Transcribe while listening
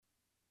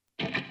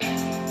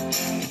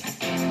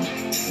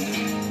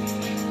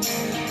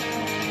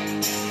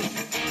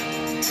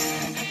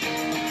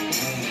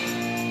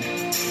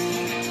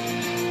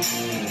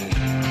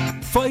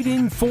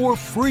fighting for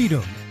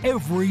freedom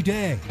every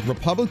day.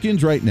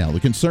 Republicans right now, the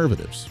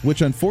conservatives,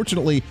 which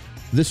unfortunately,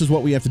 this is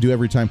what we have to do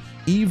every time,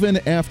 even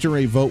after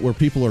a vote where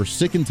people are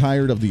sick and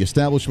tired of the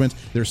establishment,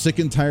 they're sick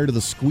and tired of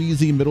the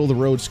squeezy,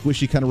 middle-of-the-road,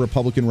 squishy kind of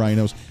Republican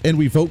rhinos, and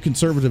we vote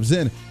conservatives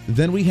in,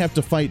 then we have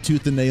to fight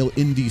tooth and nail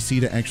in D.C.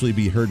 to actually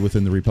be heard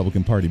within the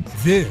Republican Party.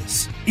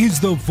 This is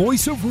the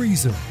Voice of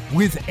Reason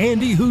with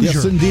Andy Hoosier.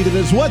 Yes, indeed it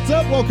is. What's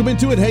up? Welcome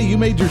into it. Hey, you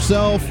made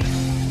yourself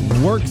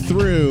work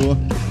through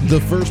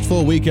the first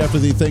full week after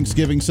the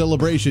Thanksgiving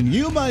celebration.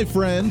 You, my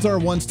friends, are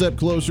one step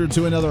closer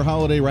to another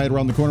holiday right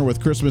around the corner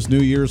with Christmas, New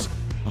Year's,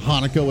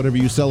 Hanukkah, whatever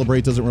you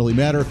celebrate, doesn't really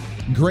matter.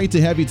 Great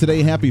to have you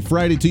today. Happy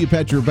Friday to you.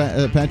 Pat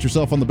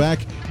yourself on the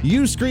back.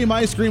 You scream,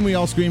 I scream, we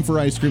all scream for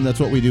ice cream. That's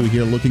what we do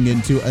here, looking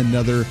into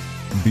another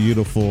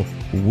beautiful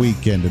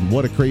weekend. And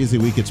what a crazy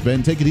week it's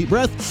been. Take a deep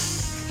breath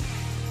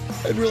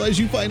and realize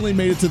you finally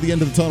made it to the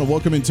end of the tunnel.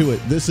 Welcome into it.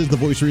 This is The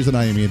Voice of Reason.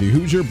 I am Andy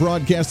Hoosier,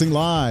 broadcasting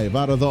live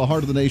out of the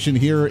heart of the nation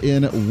here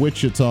in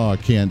Wichita,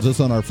 Kansas,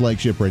 on our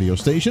flagship radio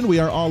station. We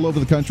are all over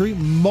the country,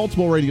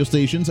 multiple radio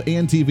stations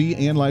and TV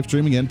and live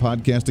streaming and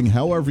podcasting,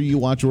 however you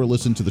watch or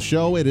listen to the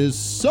show. It is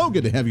so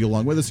good to have you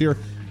along with us here.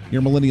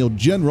 Your Millennial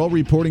General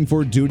reporting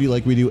for duty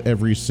like we do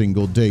every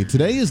single day.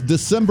 Today is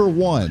December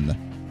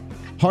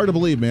 1. Hard to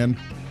believe, man.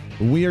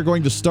 We are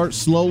going to start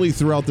slowly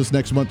throughout this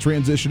next month,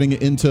 transitioning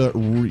into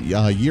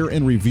year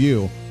in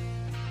review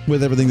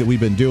with everything that we've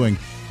been doing,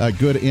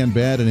 good and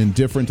bad and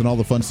indifferent and all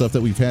the fun stuff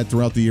that we've had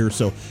throughout the year.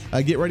 So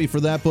get ready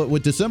for that. But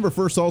what December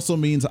 1st also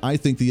means, I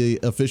think, the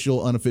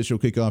official, unofficial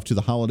kickoff to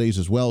the holidays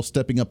as well,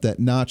 stepping up that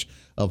notch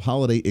of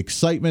holiday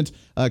excitement.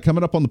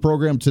 Coming up on the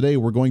program today,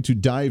 we're going to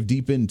dive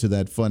deep into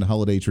that fun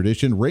holiday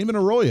tradition. Raymond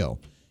Arroyo.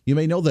 You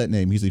may know that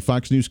name. He's a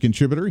Fox News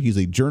contributor. He's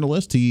a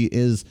journalist. He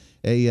is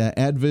a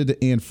avid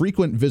and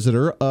frequent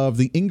visitor of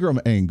the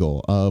Ingram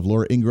Angle of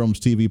Laura Ingram's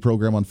TV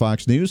program on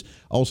Fox News.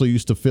 Also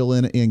used to fill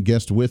in and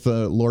guest with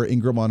Laura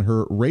Ingram on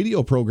her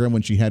radio program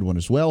when she had one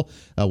as well.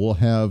 We'll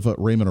have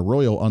Raymond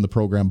Arroyo on the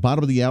program.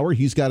 Bottom of the hour,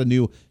 he's got a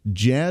new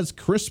jazz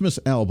Christmas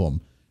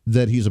album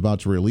that he's about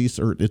to release,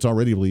 or it's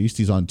already released.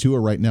 He's on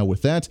tour right now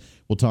with that.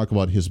 We'll talk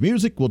about his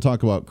music. We'll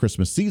talk about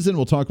Christmas season.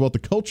 We'll talk about the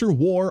culture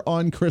war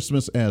on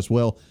Christmas as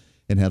well,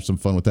 and have some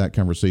fun with that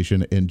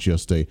conversation in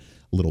just a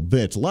little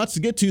bit. Lots to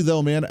get to,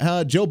 though, man.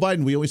 Joe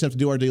Biden, we always have to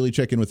do our daily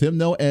check-in with him,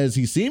 though, as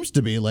he seems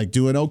to be,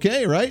 doing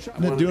okay, right?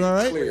 Doing all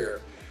right?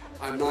 Clear.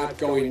 I'm not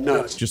going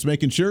nuts. Just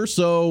making sure.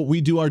 So we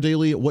do our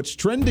daily What's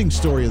Trending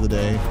story of the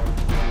day.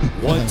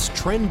 What's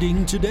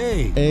trending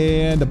today?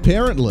 And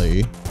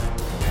apparently,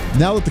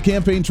 now that the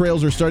campaign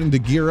trails are starting to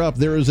gear up,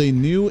 there is a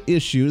new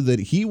issue that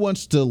he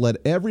wants to let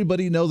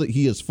everybody know that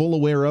he is full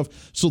aware of,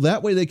 so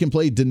that way they can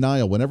play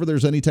denial whenever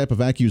there's any type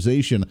of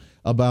accusation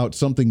about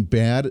something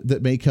bad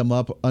that may come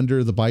up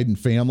under the Biden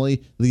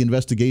family, the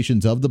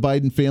investigations of the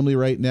Biden family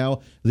right now,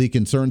 the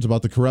concerns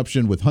about the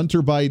corruption with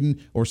Hunter Biden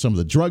or some of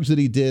the drugs that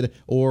he did,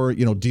 or,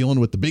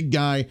 dealing with the big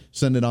guy,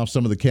 sending off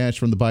some of the cash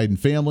from the Biden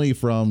family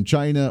from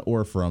China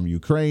or from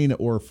Ukraine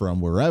or from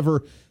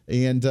wherever.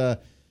 And,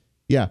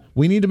 yeah,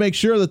 we need to make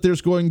sure that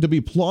there's going to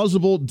be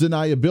plausible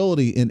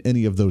deniability in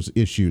any of those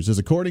issues. As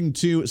according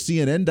to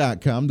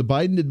CNN.com, the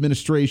Biden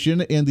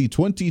administration and the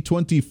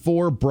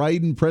 2024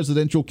 Biden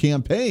presidential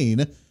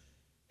campaign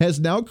has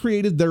now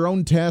created their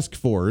own task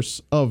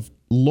force of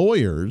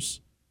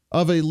lawyers,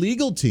 of a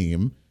legal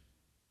team,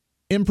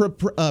 in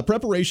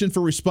preparation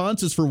for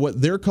responses for what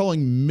they're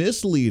calling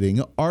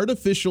misleading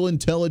artificial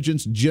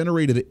intelligence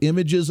generated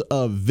images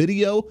of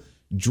video,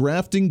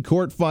 drafting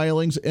court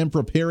filings, and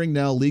preparing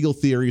now legal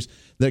theories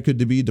that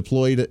could be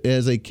deployed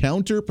as a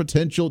counter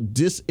potential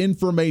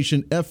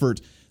disinformation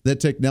effort that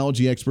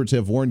technology experts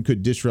have warned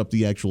could disrupt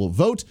the actual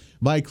vote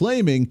by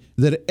claiming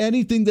that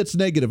anything that's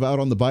negative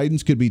out on the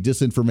Bidens could be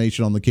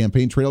disinformation on the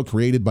campaign trail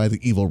created by the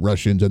evil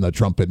Russians and the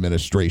Trump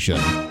administration.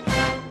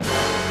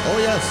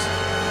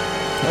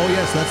 Oh,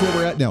 yes, that's where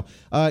we're at now.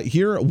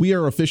 Here we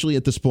are officially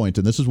at this point,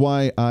 and this is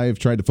why I've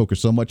tried to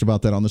focus so much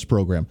about that on this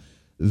program,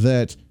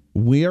 that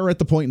we are at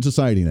the point in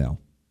society now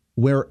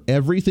where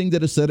everything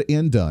that is said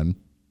and done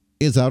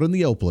is out in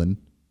the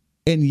open,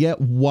 and yet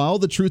while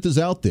the truth is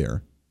out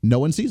there, no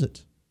one sees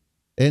it.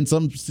 And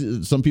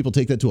some people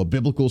take that to a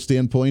biblical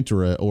standpoint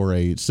or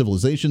a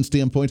civilization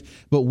standpoint,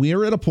 but we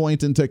are at a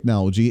point in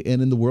technology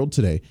and in the world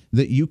today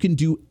that you can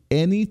do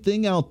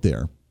anything out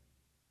there,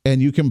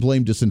 and you can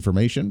blame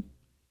disinformation.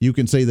 You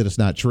can say that it's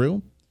not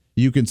true.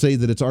 You can say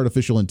that it's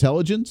artificial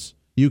intelligence.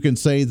 You can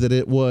say that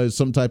it was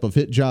some type of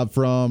hit job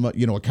from,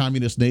 a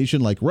communist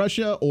nation like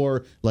Russia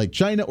or like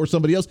China or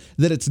somebody else,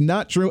 that it's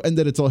not true and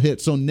that it's all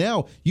hit. So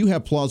now you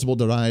have plausible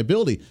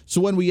deniability.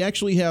 So when we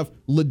actually have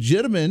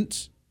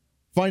legitimate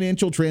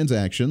financial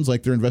transactions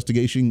like they're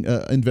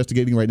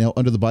investigating right now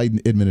under the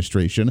Biden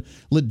administration,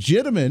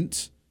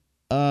 legitimate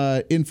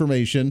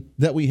information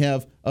that we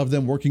have of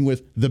them working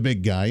with the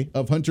big guy,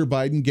 of Hunter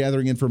Biden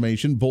gathering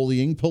information,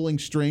 bullying, pulling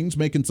strings,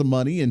 making some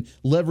money, and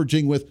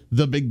leveraging with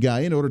the big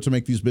guy in order to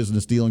make these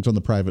business dealings on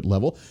the private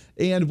level.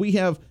 And we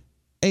have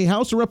a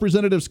House of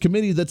Representatives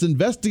committee that's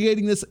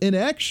investigating this. And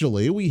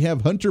actually, we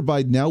have Hunter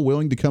Biden now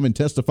willing to come and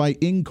testify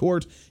in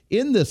court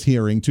in this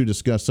hearing to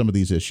discuss some of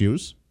these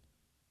issues.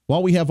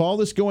 While we have all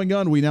this going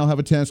on, we now have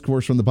a task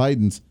force from the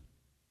Bidens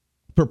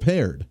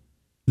prepared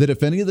that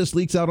if any of this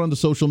leaks out onto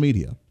social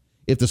media,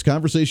 if this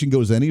conversation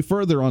goes any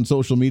further on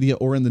social media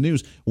or in the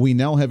news, we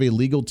now have a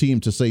legal team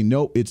to say,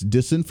 no, it's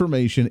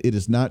disinformation. It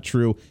is not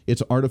true.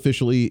 It's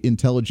artificially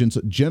intelligence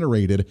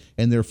generated,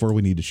 and therefore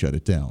we need to shut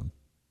it down.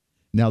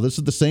 Now, this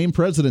is the same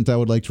president, I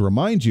would like to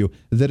remind you,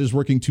 that is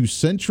working to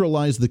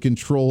centralize the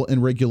control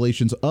and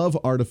regulations of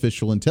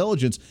artificial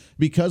intelligence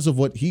because of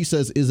what he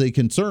says is a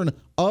concern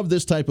of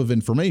this type of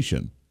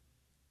information.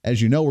 As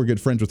you know, we're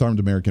good friends with Armed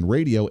American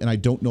Radio, and I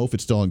don't know if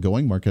it's still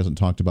ongoing. Mark hasn't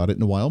talked about it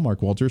in a while.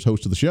 Mark Walters,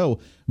 host of the show,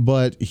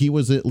 but he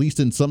was at least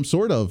in some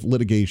sort of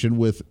litigation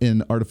with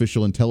an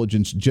artificial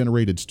intelligence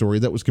generated story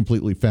that was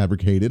completely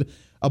fabricated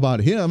about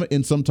him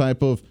in some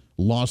type of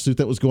lawsuit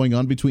that was going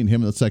on between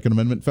him and the Second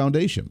Amendment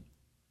Foundation.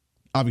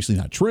 Obviously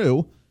not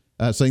true,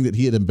 saying that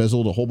he had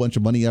embezzled a whole bunch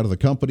of money out of the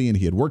company and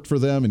he had worked for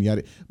them, and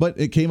yet, but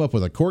it came up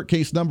with a court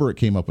case number. It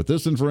came up with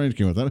this information,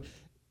 came up with that.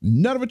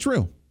 None of it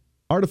true.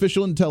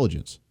 Artificial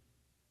intelligence.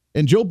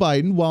 And Joe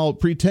Biden, while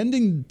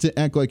pretending to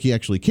act like he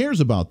actually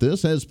cares about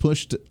this, has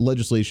pushed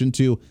legislation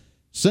to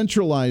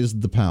centralize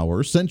the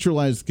power,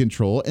 centralize the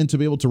control, and to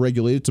be able to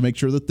regulate it to make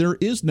sure that there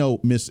is no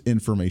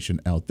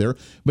misinformation out there.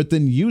 But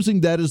then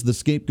using that as the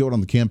scapegoat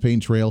on the campaign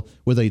trail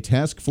with a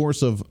task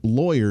force of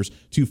lawyers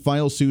to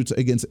file suits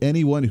against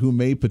anyone who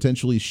may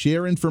potentially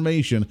share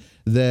information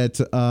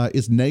that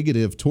is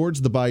negative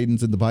towards the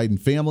Bidens and the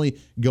Biden family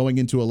going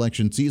into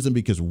election season,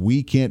 because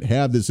we can't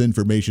have this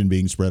information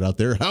being spread out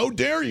there. How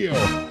dare you?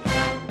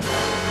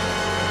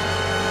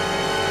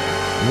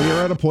 We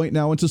are at a point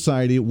now in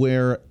society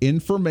where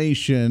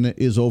information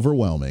is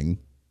overwhelming.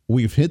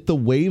 We've hit the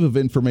wave of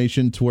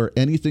information to where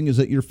anything is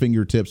at your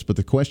fingertips. But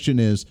the question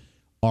is,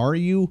 are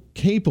you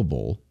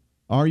capable?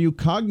 Are you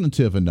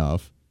cognitive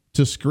enough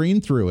to screen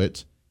through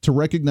it, to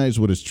recognize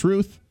what is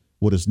truth,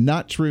 what is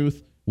not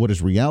truth, what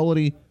is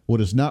reality,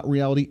 what is not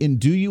reality? And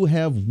do you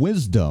have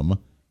wisdom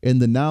and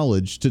the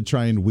knowledge to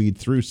try and weed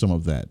through some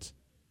of that?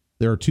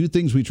 There are two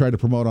things we try to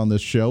promote on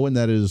this show, and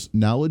that is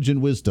knowledge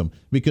and wisdom,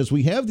 because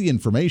we have the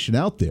information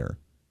out there.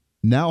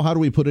 Now, how do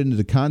we put it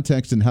into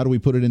context and how do we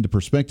put it into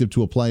perspective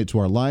to apply it to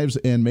our lives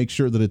and make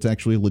sure that it's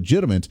actually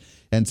legitimate,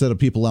 instead of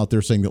people out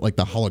there saying that like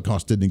the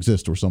Holocaust didn't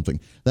exist or something?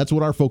 That's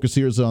what our focus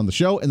here is on the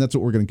show, and that's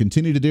what we're going to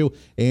continue to do.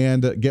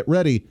 And get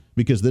ready,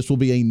 because this will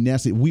be a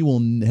nasty, we will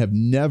have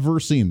never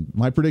seen,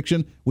 my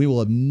prediction, we will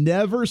have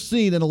never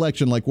seen an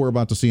election like we're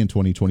about to see in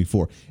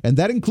 2024. And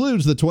that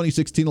includes the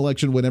 2016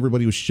 election when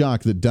everybody was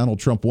shocked that Donald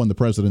Trump won the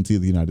presidency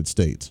of the United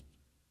States.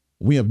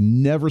 We have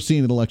never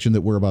seen an election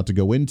that we're about to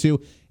go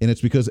into, and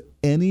it's because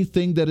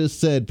anything that is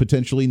said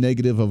potentially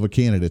negative of a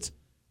candidate,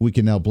 we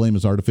can now blame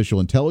as artificial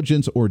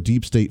intelligence or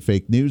deep state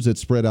fake news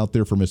that's spread out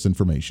there for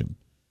misinformation,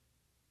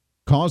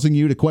 causing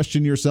you to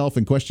question yourself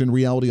and question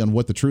reality on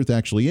what the truth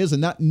actually is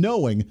and not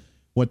knowing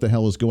what the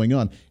hell is going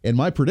on. And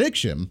my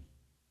prediction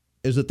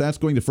is that that's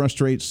going to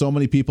frustrate so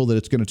many people that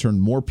it's going to turn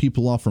more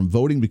people off from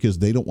voting, because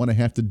they don't want to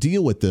have to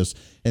deal with this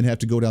and have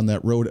to go down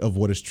that road of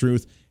what is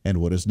truth and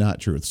what is not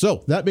truth.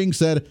 So that being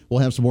said, we'll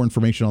have some more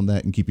information on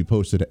that and keep you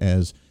posted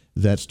as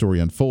that story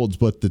unfolds.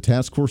 But the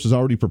task force is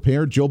already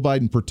prepared. Joe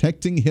Biden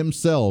protecting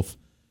himself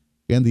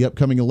and the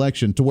upcoming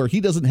election to where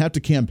he doesn't have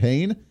to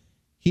campaign.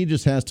 He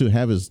just has to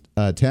have his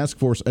task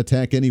force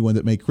attack anyone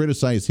that may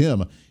criticize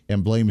him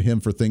and blame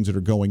him for things that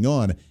are going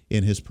on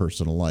in his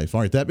personal life.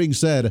 All right, that being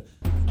said,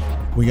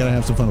 we got to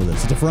have some fun with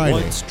this. It's a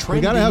Friday.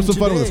 We got to have some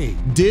fun with this.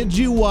 Did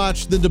you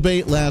watch the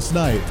debate last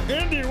night?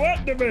 Andy,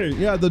 what debate?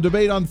 Yeah, the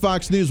debate on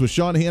Fox News with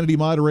Sean Hannity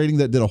moderating,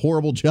 that did a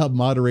horrible job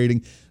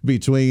moderating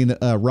between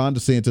Ron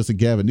DeSantis and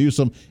Gavin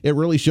Newsom. It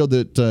really showed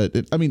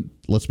that,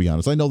 let's be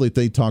honest. I know that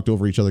they talked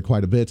over each other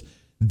quite a bit.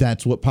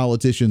 That's what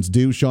politicians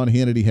do. Sean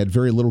Hannity had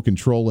very little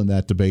control in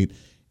that debate.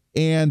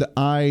 And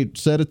I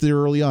said it there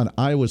early on.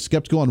 I was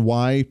skeptical on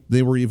why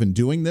they were even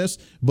doing this,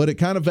 but it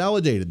kind of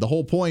validated the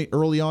whole point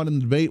early on in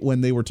the debate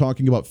when they were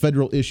talking about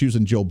federal issues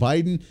and Joe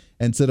Biden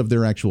instead of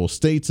their actual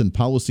states and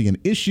policy and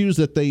issues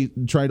that they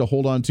try to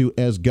hold on to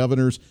as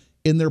governors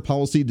in their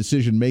policy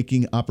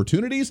decision-making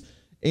opportunities.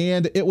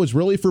 And it was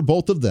really for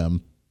both of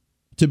them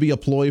to be a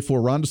ploy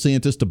for Ron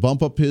DeSantis to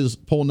bump up his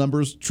poll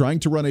numbers, trying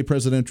to run a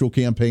presidential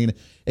campaign,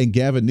 and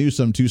Gavin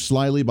Newsom to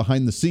slyly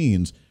behind the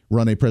scenes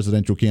run a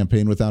presidential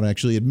campaign without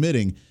actually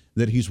admitting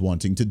that he's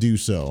wanting to do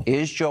so.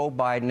 Is Joe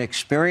Biden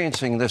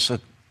experiencing this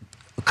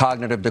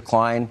cognitive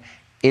decline?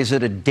 Is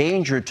it a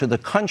danger to the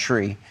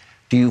country?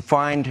 Do you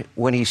find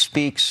when he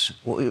speaks,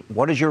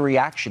 what is your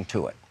reaction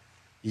to it?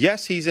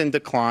 Yes, he's in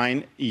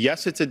decline.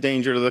 Yes, it's a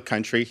danger to the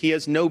country. He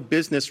has no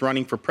business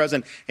running for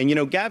president.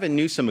 And, Gavin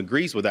Newsom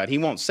agrees with that. He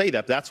won't say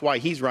that. That's why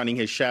he's running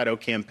his shadow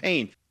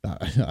campaign.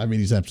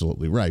 He's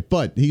absolutely right.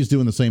 But he's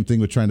doing the same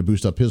thing with trying to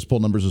boost up his poll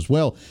numbers as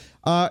well.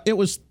 It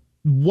was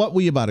what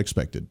we about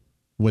expected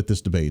with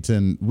this debate.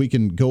 And we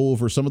can go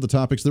over some of the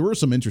topics. There were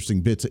some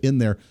interesting bits in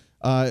there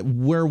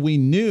where we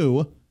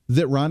knew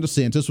that Ron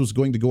DeSantis was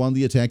going to go on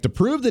the attack to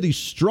prove that he's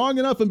strong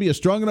enough and be a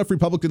strong enough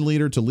Republican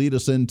leader to lead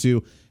us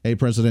into a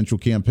presidential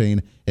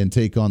campaign and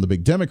take on the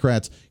big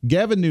Democrats.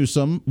 Gavin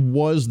Newsom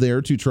was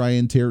there to try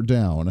and tear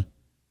down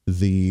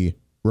the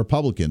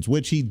Republicans,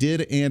 which he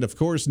did. And of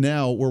course,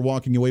 now we're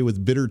walking away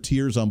with bitter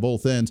tears on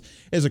both ends,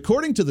 as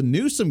according to the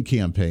Newsom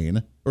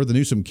campaign, or the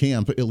Newsom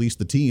camp, at least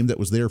the team that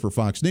was there for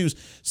Fox News,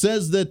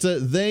 says that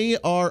they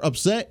are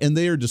upset and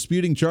they are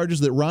disputing charges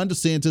that Ron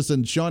DeSantis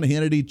and Sean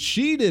Hannity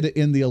cheated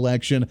in the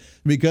election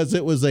because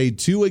it was a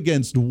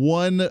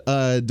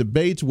 2-against-1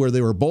 debate where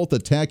they were both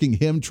attacking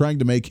him, trying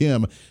to make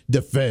him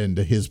defend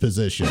his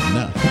position.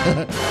 Now,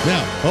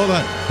 hold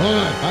on.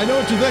 I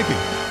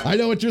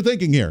know what you're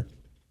thinking here.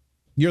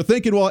 You're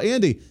thinking, well,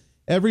 Andy,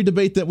 every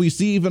debate that we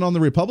see, even on the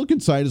Republican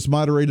side, is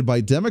moderated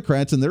by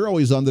Democrats, and they're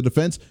always on the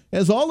defense,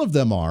 as all of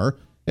them are,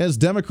 as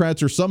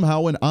Democrats are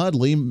somehow and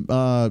oddly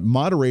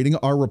moderating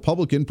our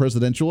Republican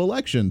presidential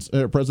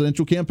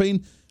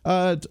campaign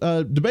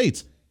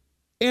debates.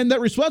 And that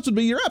response would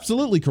be, you're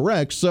absolutely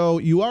correct. So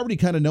you already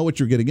kind of know what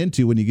you're getting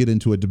into when you get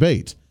into a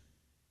debate.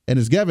 And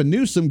as Gavin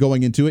Newsom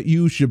going into it,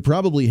 you should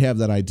probably have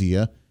that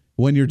idea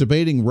when you're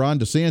debating Ron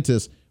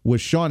DeSantis with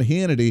Sean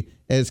Hannity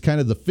as kind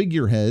of the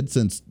figurehead,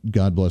 since,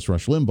 God bless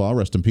Rush Limbaugh,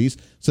 rest in peace,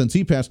 since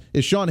he passed,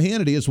 is Sean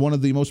Hannity is one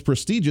of the most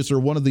prestigious, or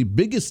one of the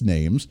biggest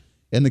names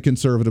in the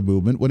conservative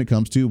movement when it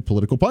comes to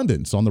political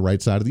pundits on the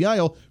right side of the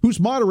aisle, who's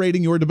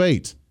moderating your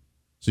debate.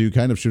 So you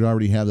kind of should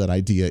already have that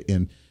idea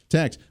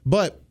intact.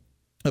 But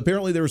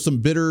apparently there were some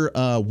bitter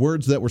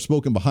words that were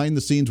spoken behind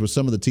the scenes with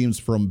some of the teams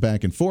from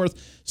back and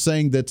forth,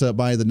 saying that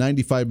by the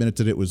 95 minutes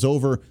that it was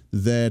over,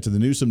 that the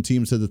Newsom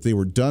team said that they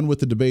were done with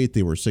the debate,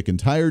 they were sick and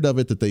tired of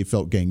it, that they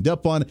felt ganged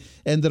up on,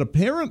 and that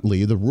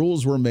apparently the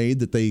rules were made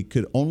that they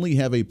could only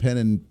have a pen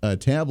and a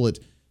tablet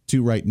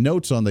to write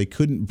notes on. They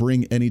couldn't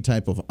bring any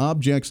type of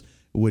objects,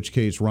 in which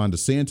case Ron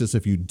DeSantis,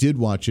 if you did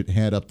watch it,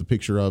 had up the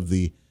picture of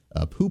the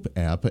poop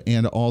app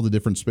and all the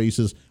different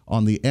spaces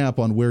on the app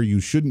on where you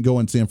shouldn't go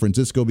in San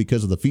Francisco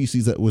because of the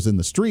feces that was in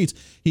the streets.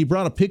 He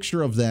brought a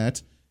picture of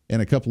that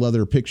and a couple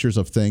other pictures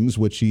of things,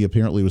 which he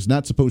apparently was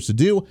not supposed to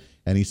do.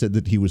 And he said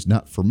that he was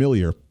not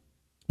familiar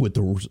with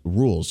the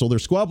rules. So they're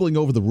squabbling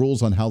over the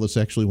rules on how this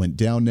actually went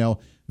down now.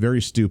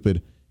 Very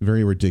stupid,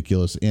 very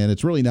ridiculous. And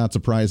it's really not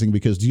surprising,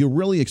 because do you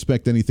really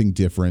expect anything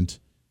different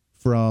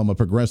from a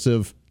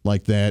progressive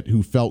like that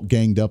who felt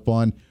ganged up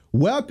on?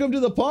 Welcome to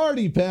the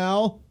party,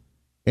 pal.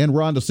 And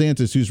Ron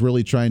DeSantis, who's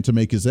really trying to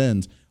make his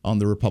end on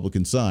the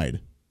Republican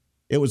side.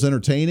 It was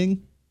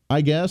entertaining,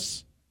 I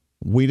guess.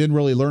 We didn't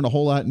really learn a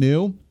whole lot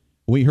new.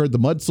 We heard the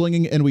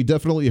mudslinging, and we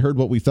definitely heard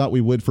what we thought we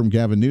would from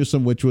Gavin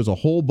Newsom, which was a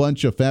whole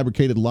bunch of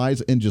fabricated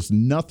lies and just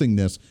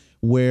nothingness,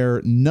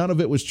 where none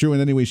of it was true in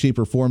any way, shape,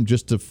 or form,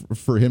 just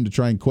for him to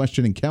try and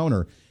question and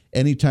counter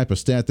any type of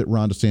stat that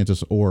Ron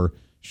DeSantis or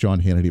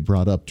Sean Hannity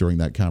brought up during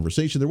that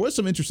conversation. There was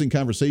some interesting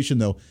conversation,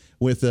 though,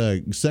 with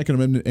Second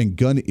Amendment and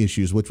gun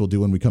issues, which we'll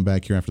do when we come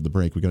back here after the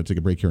break. We're going to take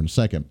a break here in a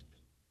second.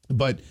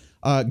 But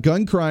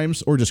gun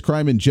crimes, or just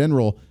crime in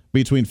general,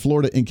 between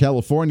Florida and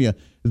California,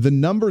 the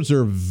numbers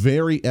are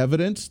very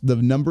evident. The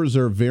numbers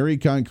are very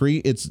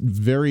concrete. It's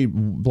very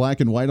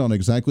black and white on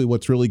exactly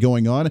what's really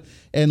going on.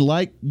 And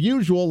like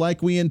usual,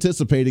 like we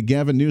anticipated,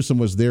 Gavin Newsom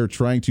was there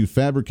trying to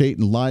fabricate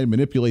and lie and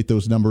manipulate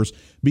those numbers,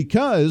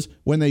 because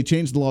when they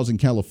changed the laws in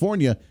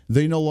California,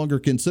 they no longer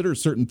consider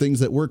certain things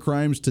that were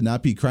crimes to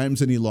not be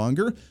crimes any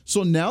longer.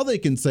 So now they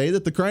can say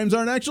that the crimes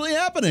aren't actually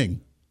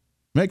happening.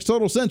 Makes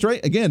total sense,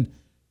 right? Again,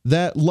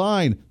 that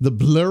line, the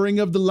blurring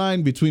of the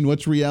line between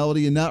what's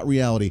reality and not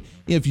reality.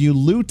 If you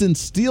loot and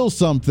steal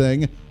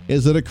something,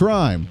 is it a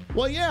crime?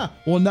 Well, yeah.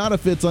 Well, not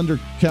if it's under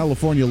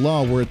California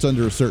law, where it's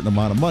under a certain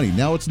amount of money.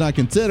 Now it's not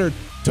considered.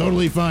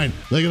 Totally fine.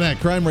 Look at that.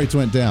 Crime rates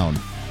went down.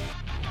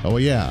 Oh,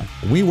 yeah.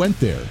 We went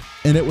there,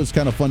 and it was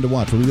kind of fun to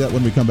watch. We'll do that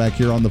when we come back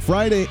here on the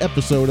Friday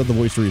episode of The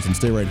Voice of Reason.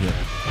 Stay right here.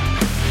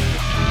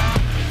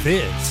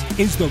 This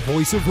is The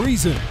Voice of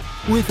Reason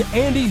with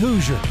Andy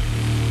Hoosier.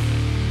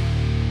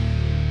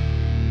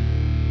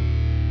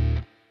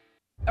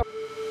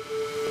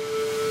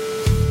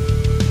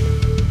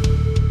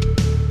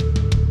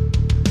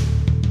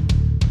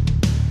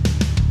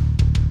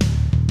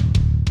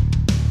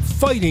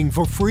 Fighting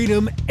for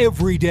freedom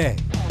every day.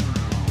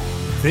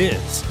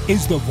 This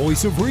is The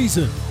Voice of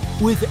Reason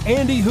with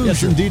Andy Hoosier.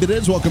 Yes, indeed it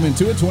is. Welcome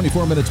into it.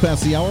 24 minutes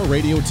past the hour.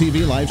 Radio,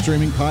 TV, live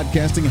streaming,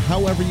 podcasting,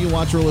 however you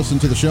watch or listen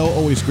to the show.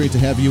 Always great to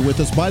have you with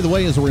us. By the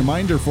way, as a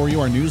reminder for you,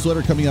 our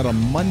newsletter coming out on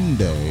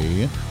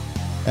Monday,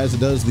 as it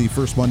does the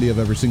first Monday of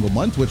every single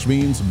month, which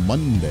means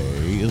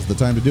Monday is the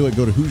time to do it.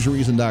 Go to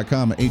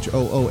HoosierReason.com,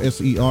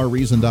 HOOSER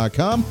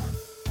Reason.com.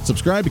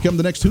 Subscribe, become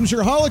the next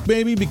Hoosier-holic,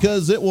 baby,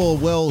 because it will,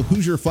 well,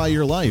 Hoosierify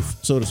your life,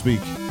 so to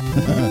speak.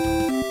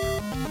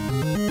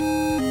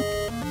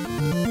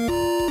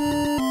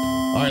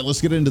 All right, let's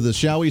get into this,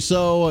 shall we?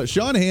 So,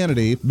 Sean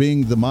Hannity,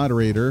 being the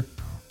moderator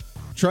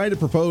tried to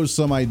propose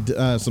some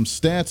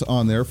stats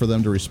on there for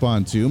them to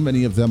respond to.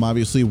 Many of them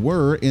obviously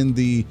were in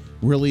the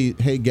really,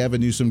 hey,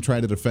 Gavin Newsom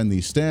tried to defend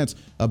these stats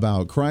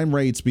about crime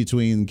rates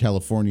between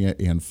California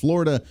and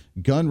Florida,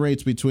 gun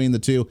rates between the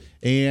two.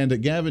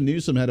 And Gavin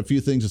Newsom had a few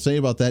things to say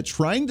about that,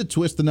 trying to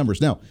twist the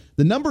numbers. Now,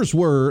 the numbers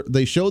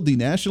they showed the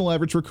national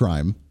average for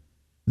crime.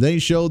 They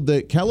showed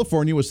that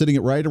California was sitting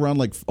at right around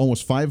like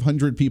almost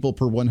 500 people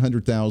per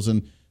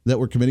 100,000 that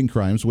were committing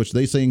crimes, which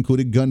they say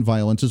included gun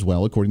violence as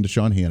well, according to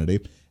Sean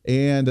Hannity.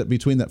 And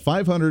between that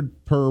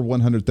 500 per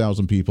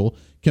 100,000 people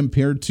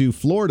compared to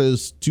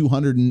Florida's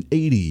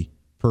 280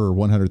 per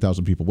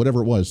 100,000 people,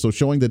 whatever it was. So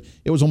showing that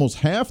it was almost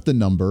half the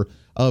number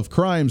of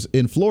crimes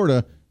in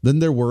Florida than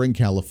there were in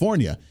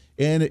California.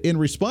 And in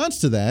response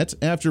to that,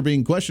 after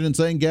being questioned and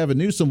saying, Gavin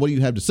Newsom, what do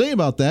you have to say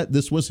about that?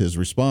 This was his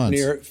response.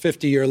 Near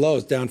 50-year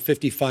lows, down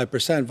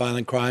 55%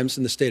 violent crimes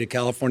in the state of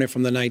California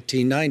from the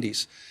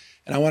 1990s.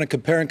 And I want to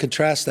compare and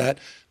contrast that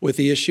with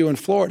the issue in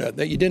Florida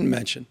that you didn't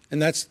mention,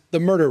 and that's the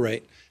murder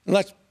rate. And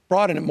let's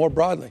broaden it more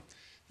broadly.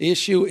 The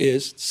issue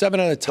is 7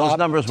 of the top Those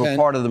numbers 10, were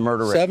part of the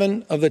murder rate.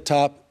 7 of the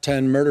top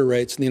 10 murder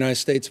rates in the United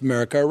States of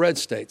America are red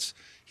states.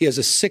 He has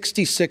a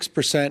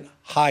 66%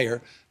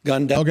 higher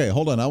gun death. Okay,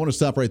 hold on. I want to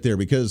stop right there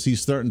because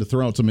he's starting to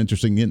throw out some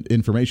interesting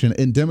information,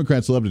 and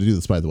Democrats love to do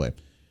this, by the way.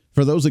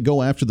 For those that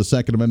go after the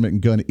Second Amendment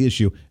and gun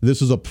issue,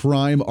 this is a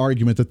prime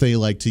argument that they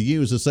like to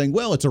use, is saying,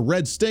 well, it's a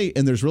red state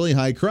and there's really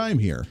high crime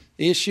here.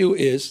 The issue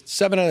is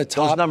 7 of the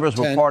top Those numbers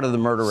 10, were part of the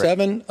murder rate.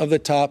 7 of the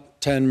top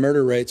 10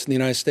 murder rates in the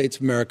United States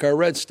of America are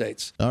red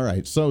states. All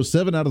right, so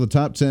 7 out of the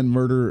top 10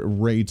 murder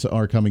rates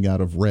are coming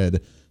out of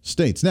red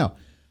states. Now,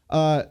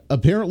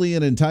 apparently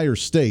an entire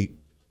state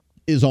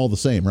is all the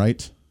same,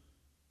 right?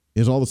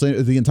 Is all the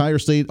same. The entire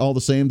state all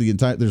the same.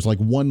 There's like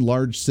one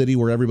large city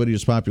where everybody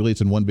just populates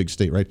in one big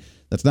state, right?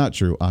 That's not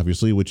true,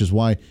 obviously, which is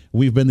why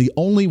we've been the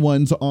only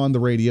ones on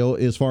the radio,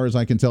 as far as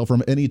I can tell,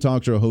 from any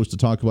talk show host to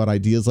talk about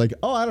ideas like,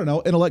 an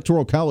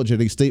electoral college at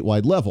a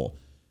statewide level.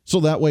 So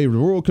that way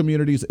rural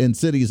communities and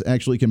cities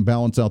actually can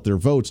balance out their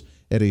votes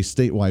at a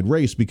statewide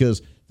race,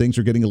 because things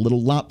are getting a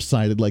little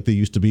lopsided like they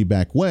used to be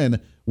back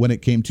when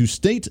it came to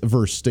state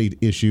versus state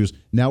issues.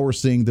 Now we're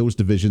seeing those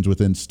divisions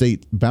within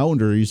state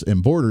boundaries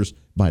and borders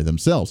by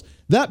themselves.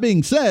 That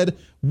being said,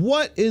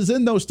 what is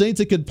in those states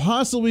that could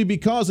possibly be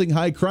causing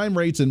high crime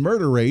rates and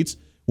murder rates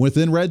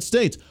within red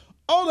states?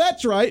 Oh,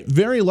 that's right.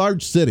 Very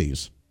large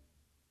cities.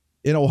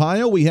 In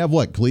Ohio, we have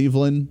what?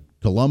 Cleveland,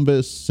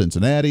 Columbus,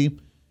 Cincinnati.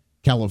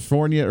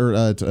 California, or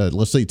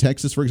let's say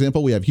Texas, for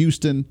example, we have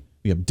Houston,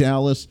 we have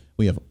Dallas,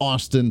 we have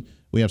Austin,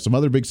 we have some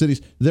other big cities.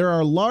 There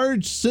are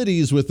large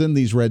cities within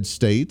these red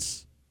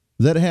states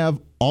that have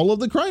all of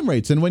the crime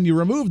rates. And when you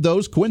remove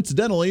those,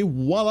 coincidentally,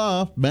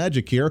 voila,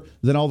 magic here,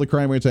 then all the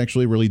crime rates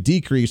actually really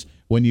decrease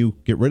when you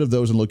get rid of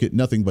those and look at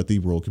nothing but the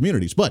rural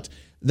communities. But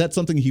that's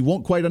something he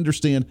won't quite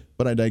understand,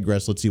 but I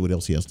digress. Let's see what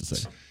else he has to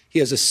say. He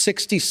has a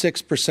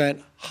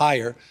 66%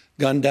 higher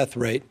gun death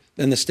rate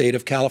than the state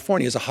of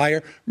California. He has a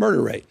higher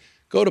murder rate.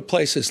 Go to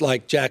places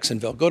like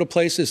Jacksonville. Go to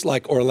places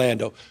like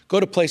Orlando. Go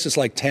to places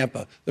like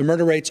Tampa. The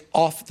murder rate's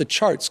off the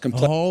charts.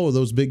 Oh,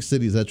 those big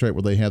cities. That's right,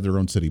 where they have their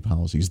own city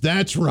policies.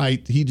 That's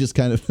right. He just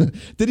kind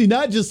of... Did he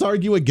not just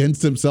argue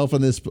against himself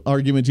in this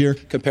argument here?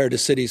 Compared to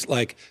cities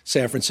like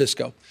San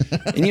Francisco.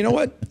 And you know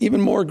what? Even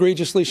more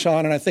egregiously,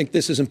 Sean, and I think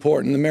this is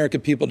important, the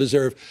American people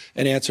deserve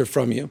an answer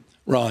from you,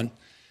 Ron.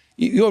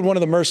 You had one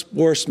of the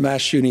worst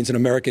mass shootings in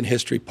American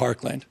history,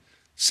 Parkland.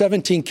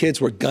 17 kids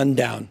were gunned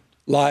down.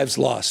 Lives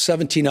lost,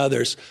 17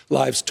 others,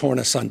 lives torn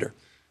asunder.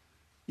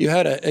 You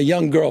had a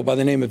young girl by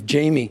the name of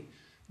Jamie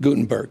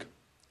Gutenberg,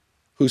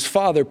 whose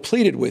father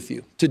pleaded with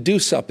you to do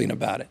something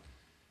about it.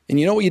 And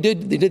you know what you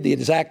did? You did the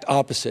exact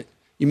opposite.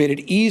 You made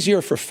it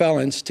easier for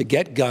felons to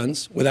get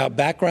guns without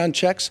background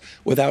checks,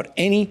 without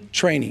any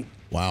training.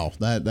 Wow,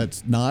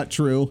 that's not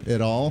true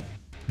at all.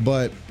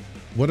 But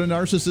what do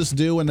narcissists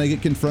do when they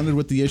get confronted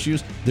with the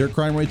issues? Their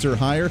crime rates are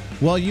higher.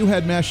 Well, you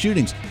had mass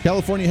shootings.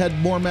 California had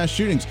more mass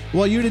shootings.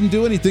 Well, you didn't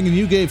do anything and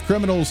you gave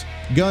criminals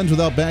guns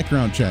without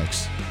background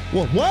checks.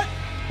 Well, what?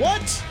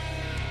 What?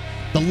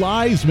 The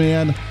lies,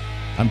 man.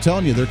 I'm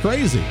telling you, they're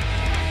crazy.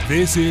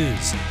 This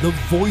is the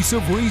Voice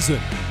of Reason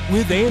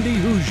with Andy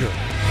Hoosier.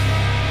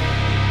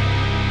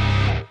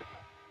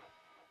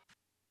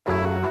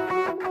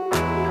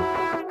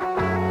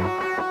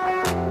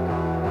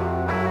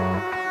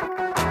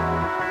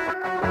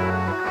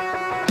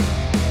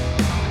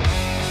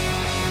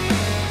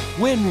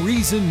 When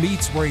Reason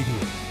meets radio.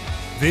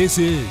 This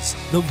is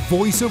the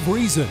Voice of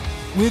Reason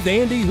with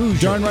Andy Hoosier.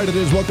 Darn right it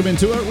is. Welcome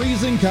into it.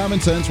 Reason, common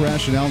sense,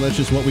 rationale. That's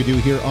just what we do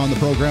here on the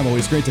program.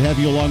 Always great to have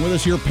you along with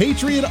us. Your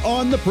Patriot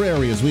on the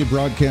Prairie as we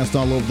broadcast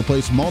all over the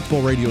place.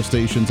 Multiple radio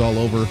stations all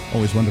over.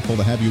 Always wonderful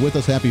to have you with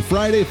us. Happy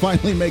Friday.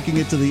 Finally making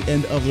it to the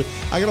end of the...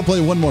 I got to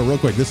play one more real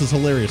quick. This is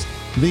hilarious.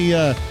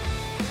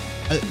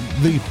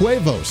 The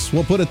huevos,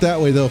 we'll put it that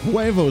way, the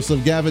huevos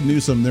of Gavin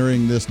Newsom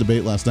during this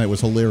debate last night was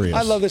hilarious.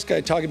 I love this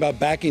guy talking about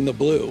backing the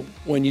blue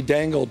when you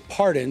dangled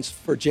pardons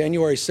for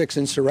January 6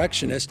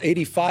 insurrectionists,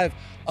 85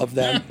 of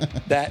them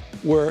that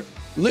were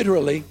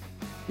literally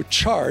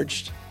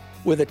charged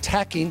with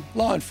attacking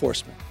law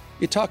enforcement.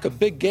 You talk a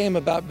big game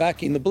about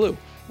backing the blue.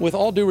 With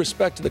all due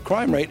respect to the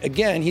crime rate,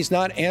 again, he's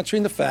not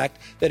answering the fact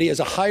that he has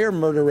a higher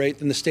murder rate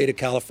than the state of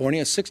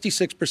California, a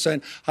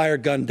 66% higher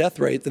gun death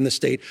rate than the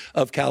state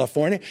of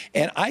California.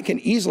 And I can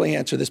easily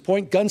answer this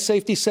point. Gun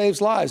safety saves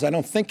lives. I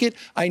don't think it.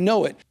 I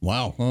know it.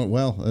 Wow.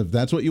 Well, if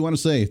that's what you want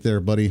to say there,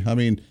 buddy. I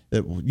mean,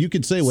 you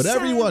can say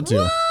whatever you want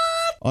to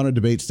on a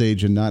debate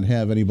stage and not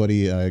have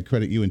anybody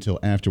credit you until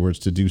afterwards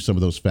to do some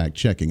of those fact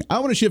checking. I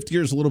want to shift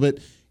gears a little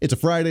bit. It's a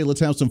Friday.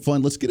 Let's have some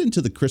fun. Let's get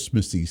into the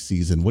Christmassy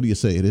season. What do you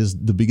say? It is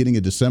the beginning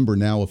of December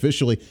now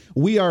officially.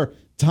 We are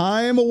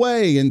time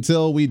away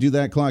until we do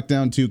that clock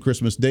down to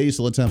Christmas Day.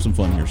 So let's have some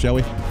fun here, shall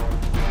we?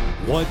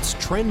 What's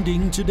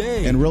trending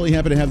today? And really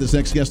happy to have this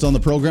next guest on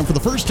the program for the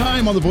first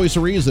time on The Voice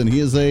of Reason.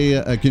 He is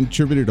a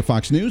contributor to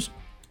Fox News,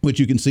 which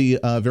you can see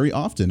very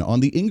often on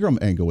the Ingram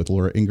Angle with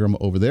Laura Ingram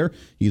over there.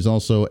 He's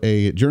also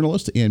a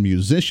journalist and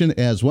musician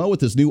as well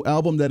with his new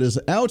album that is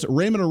out,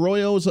 Raymond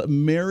Arroyo's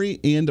Merry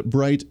and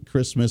Bright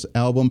Christmas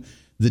album,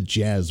 the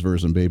jazz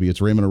version, baby.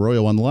 It's Raymond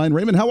Arroyo on the line.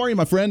 Raymond, how are you,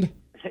 my friend?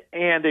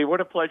 Andy, what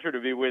a pleasure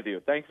to be with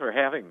you. Thanks for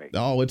having me.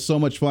 Oh, it's so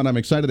much fun. I'm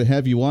excited to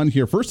have you on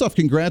here. First off,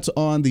 congrats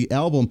on the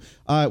album.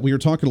 We were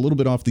talking a little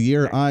bit off the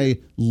air. I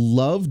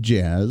love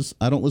jazz.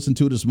 I don't listen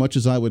to it as much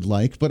as I would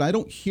like, but I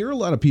don't hear a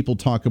lot of people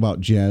talk about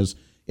jazz,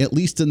 at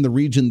least in the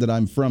region that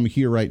I'm from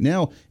here right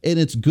now. And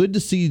it's good to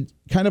see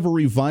kind of a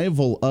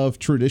revival of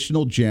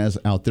traditional jazz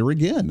out there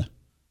again.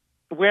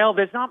 Well,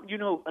 there's not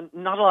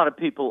a lot of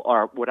people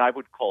are what I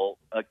would call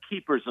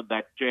keepers of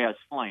that jazz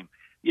flame.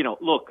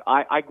 Look,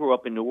 I grew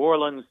up in New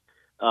Orleans.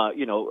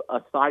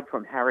 Aside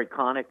from Harry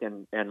Connick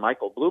and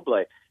Michael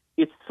Bublé,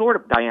 it's sort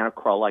of Diana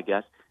Krall, I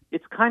guess.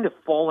 It's kind of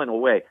fallen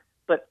away.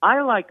 But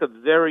I like a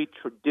very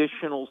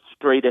traditional,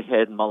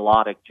 straight-ahead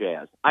melodic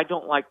jazz. I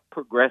don't like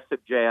progressive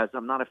jazz.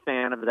 I'm not a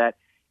fan of that.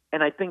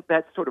 And I think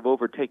that's sort of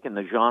overtaken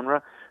the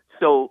genre.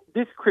 So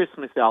this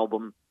Christmas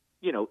album,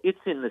 it's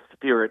in the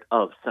spirit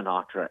of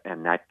Sinatra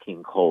and Nat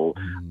King Cole.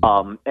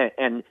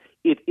 And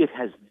it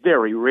has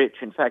very rich.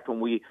 In fact, when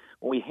we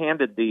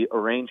handed the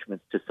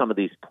arrangements to some of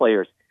these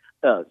players,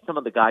 some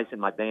of the guys in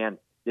my band,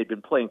 they'd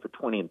been playing for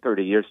 20 and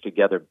 30 years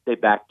together. They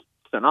backed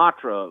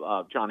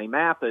Sinatra, Johnny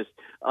Mathis,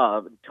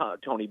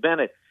 Tony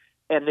Bennett,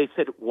 and they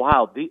said,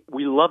 wow,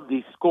 we love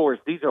these scores.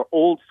 These are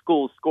old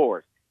school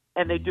scores.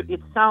 And they do. It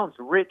sounds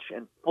rich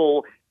and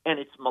full, and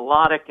it's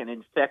melodic and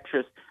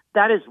infectious.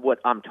 That is what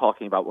I'm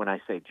talking about when I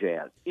say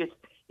jazz.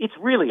 It's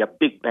really a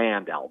big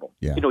band album.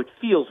 Yeah. It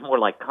feels more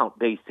like Count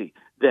Basie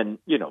than,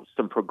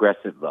 some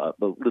progressive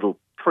little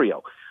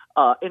trio.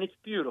 And it's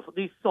beautiful.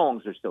 These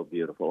songs are so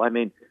beautiful. I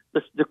mean,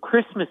 the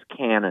Christmas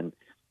canon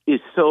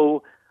is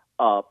so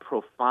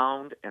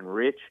profound and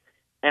rich.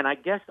 And I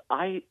guess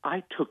I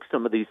took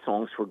some of these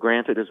songs for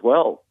granted as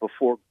well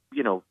before,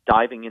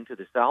 diving into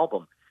this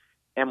album.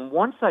 And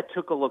once I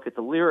took a look at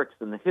the lyrics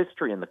and the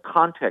history and the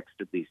context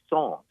of these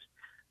songs,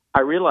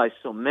 I realized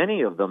so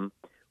many of them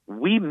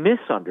we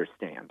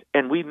misunderstand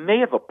and we may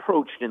have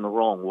approached in the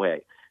wrong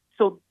way.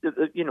 So,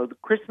 the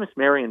Christmas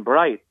Merry and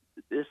Bright,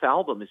 this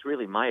album is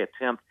really my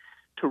attempt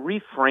to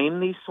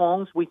reframe these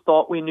songs we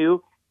thought we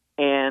knew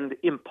and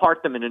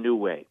impart them in a new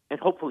way and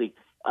hopefully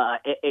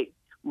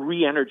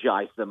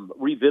re-energize them,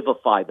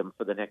 revivify them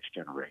for the next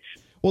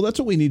generation. Well, that's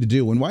what we need to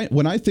do.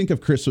 When I think of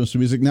Christmas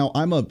music, now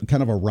I'm a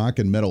kind of a rock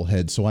and metal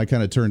head, so I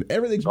kind of turn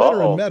everything's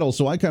better in metal,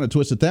 so I kind of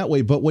twist it that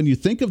way. But when you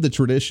think of the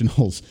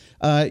traditionals,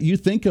 you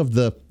think of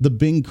the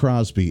Bing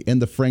Crosby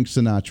and the Frank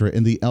Sinatra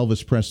and the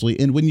Elvis Presley,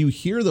 and when you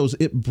hear those,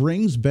 it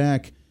brings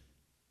back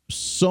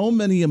so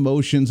many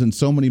emotions and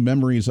so many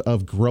memories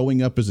of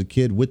growing up as a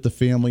kid with the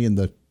family and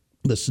the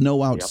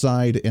snow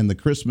outside and the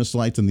Christmas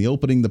lights and the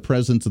opening the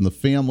presents and the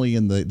family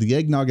and the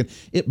eggnog. And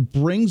it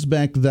brings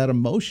back that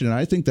emotion, and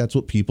I think that's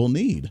what people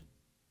need.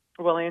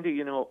 Well,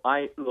 Andy,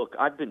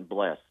 I've been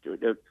blessed through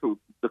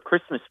the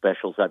Christmas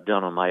specials I've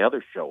done on my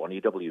other show on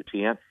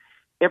EWTN.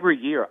 Every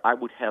year I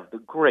would have the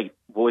great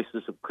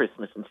voices of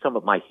Christmas and some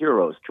of my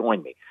heroes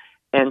join me.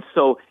 And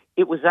so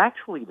it was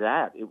actually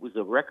that. It was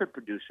a record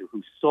producer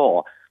who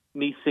saw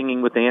me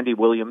singing with Andy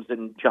Williams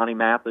and Johnny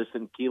Mathis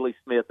and Keely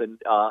Smith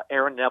and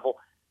Aaron Neville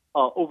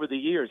over the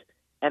years.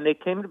 And they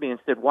came to me and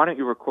said, why don't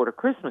you record a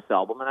Christmas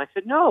album? And I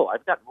said, no,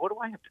 what do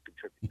I have to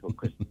contribute to a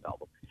Christmas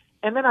album?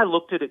 And then I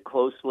looked at it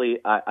closely.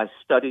 I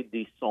studied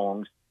these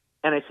songs,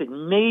 and I said,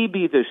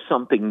 maybe there's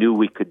something new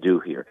we could do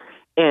here.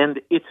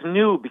 And it's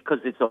new because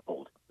it's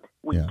old.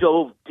 We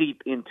dove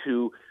deep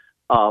into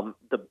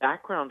the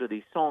background of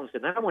these songs,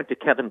 and then I went to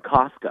Kevin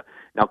Costner.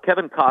 Now,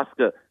 Kevin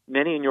Costner,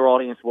 many in your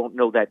audience won't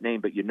know that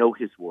name, but you know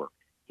his work.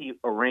 He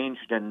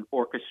arranged and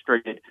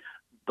orchestrated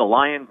The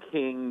Lion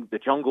King, The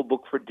Jungle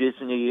Book for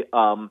Disney,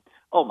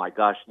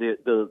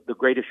 The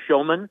Greatest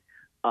Showman,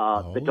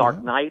 The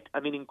Dark Knight.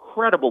 I mean,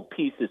 incredible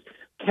pieces.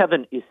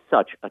 Kevin is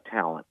such a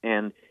talent,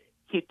 and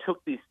he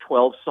took these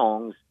 12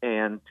 songs,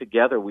 and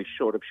together we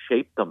sort of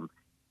shaped them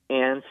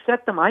and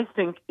set them, I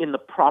think, in the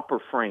proper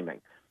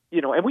framing.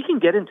 and we can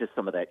get into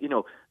some of that,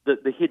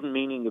 the hidden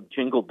meaning of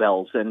Jingle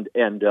Bells and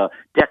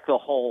Deck the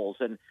Halls.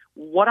 And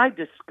what I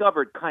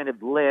discovered kind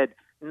of led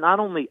not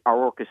only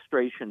our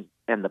orchestration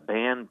and the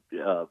band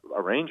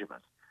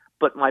arrangements,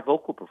 but my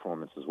vocal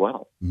performance as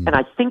well. And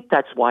I think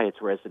that's why it's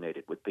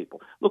resonated with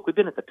people. Look, we've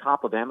been at the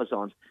top of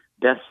Amazon's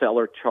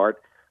bestseller chart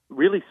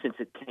really since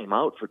it came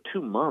out for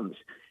 2 months.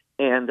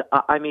 And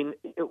I mean,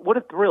 what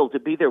a thrill to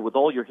be there with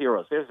all your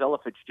heroes. There's Ella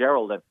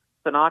Fitzgerald and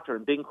Sinatra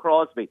and Bing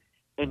Crosby.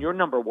 And you're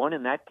number one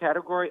in that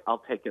category,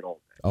 I'll take it all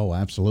day. Oh,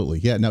 absolutely.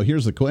 Yeah. Now,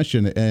 here's the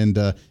question. And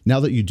now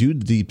that you do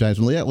the deep dives,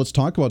 let's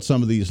talk about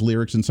some of these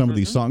lyrics and some of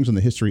these songs and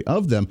the history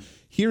of them.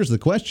 Here's the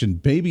question.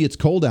 Baby, It's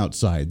Cold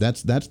Outside.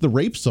 That's the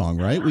rape song,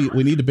 right?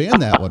 We need to ban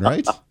that one,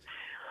 right?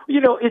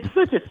 It's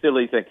such a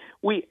silly thing.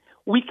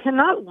 We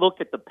cannot look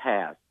at the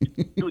past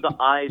through the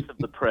eyes of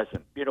the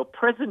present.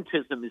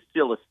 Presentism is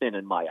still a sin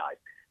in my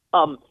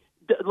eyes.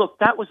 Look,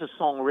 that was a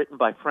song written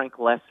by Frank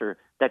Lesser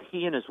that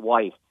he and his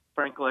wife,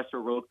 Frank Lesser,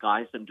 wrote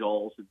Guys and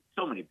Dolls and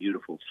so many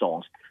beautiful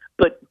songs.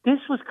 But this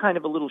was kind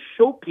of a little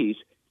showpiece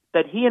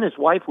that he and his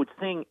wife would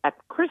sing at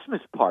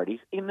Christmas parties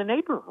in the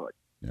neighborhood.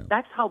 Yeah.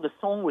 That's how the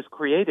song was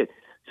created.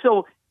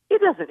 So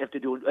it doesn't have to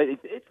do –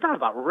 it's not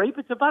about rape.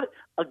 It's about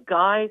a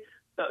guy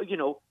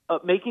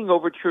making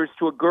overtures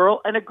to a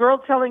girl and a girl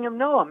telling him,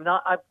 no, I'm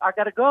not. I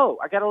got to go.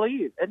 I got to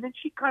leave. And then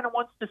she kind of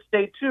wants to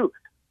stay too.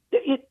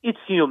 It's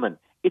human.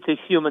 It's a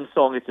human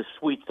song. It's a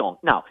sweet song.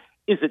 Now,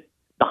 is it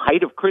the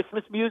height of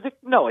Christmas music?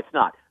 No, it's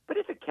not. But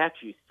it's a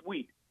catchy,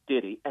 sweet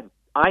ditty, and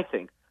I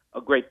think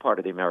a great part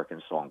of the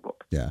American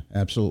songbook. Yeah,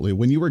 absolutely.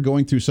 When you were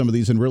going through some of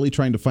these and really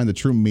trying to find the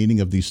true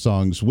meaning of these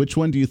songs, which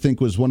one do you think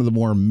was one of the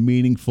more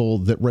meaningful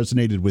that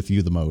resonated with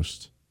you the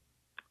most?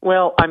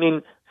 Well, I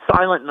mean,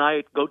 Silent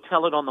Night, Go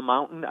Tell It on the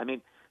Mountain. I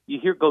mean, you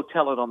hear Go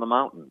Tell It on the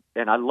Mountain,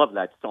 and I love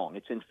that song.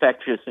 It's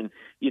infectious, and,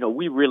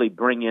 we really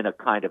bring in a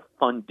kind of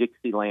fun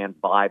Dixieland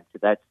vibe to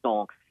that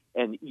song,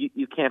 and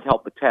you can't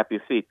help but tap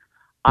your feet.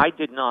 I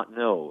did not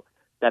know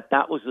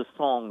that was a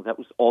song that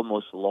was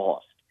almost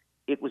lost.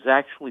 It was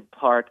actually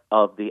part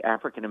of the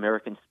African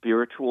American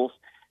spirituals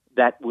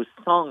that was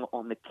sung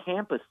on the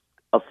campus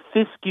of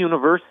Fisk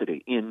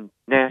University in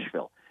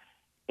Nashville.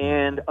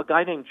 And a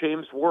guy named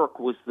James Work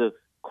was the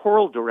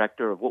choral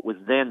director of what was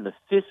then the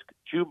Fisk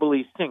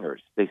Jubilee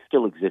Singers. They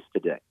still exist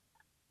today.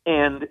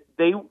 And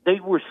they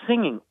were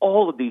singing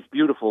all of these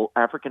beautiful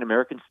African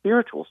American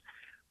spirituals.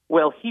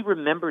 Well, he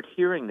remembered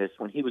hearing this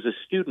when he was a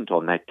student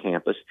on that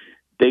campus.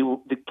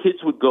 The kids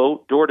would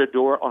go door to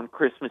door on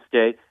Christmas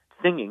Day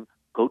singing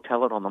Go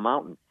Tell It on the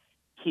Mountain.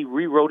 He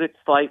rewrote it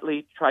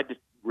slightly, tried to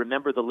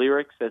remember the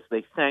lyrics as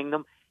they sang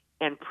them,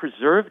 and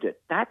preserved it.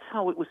 That's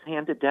how it was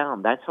handed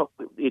down. That's how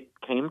it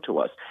came to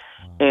us.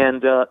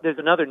 And there's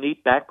another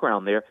neat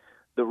background there.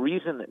 The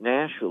reason that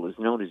Nashville is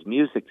known as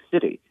Music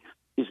City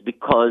is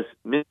because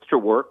Mr.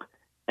 Work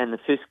and the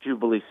Fisk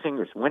Jubilee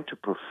Singers went to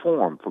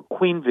perform for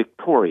Queen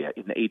Victoria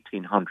in the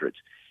 1800s.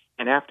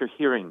 And after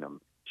hearing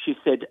them, she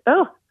said,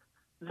 "Oh,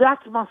 that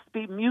must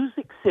be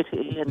Music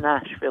City in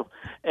Nashville."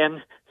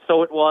 And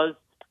so it was.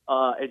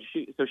 And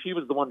she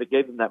was the one that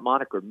gave them that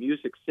moniker,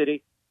 Music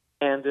City.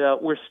 And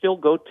we're still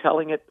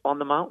telling it on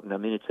the mountain. I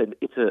mean,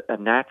 it's a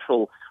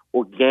natural,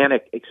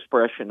 organic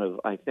expression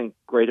of, I think,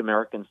 great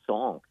American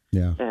song.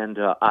 Yeah. And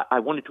I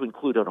wanted to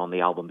include it on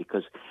the album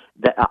because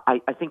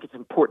I think it's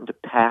important to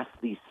pass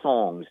these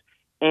songs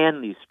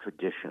and these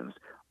traditions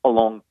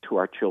along to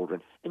our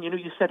children. And,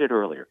 you said it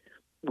earlier.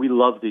 We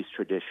love these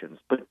traditions.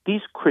 But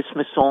these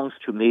Christmas songs,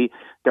 to me,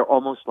 they're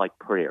almost like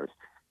prayers.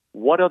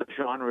 What other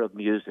genre of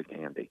music,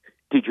 Andy,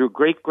 did your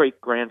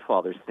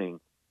great-great-grandfather sing?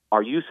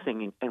 Are you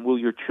singing, and will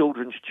your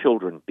children's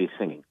children be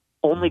singing?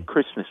 Only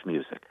Christmas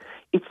music.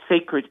 It's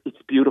sacred,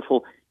 it's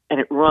beautiful,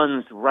 and it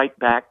runs right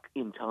back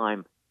in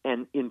time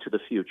and into the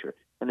future.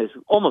 And there's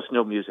almost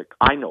no music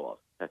I know of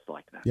that's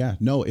like that. Yeah,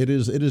 no, it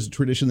is a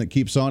tradition that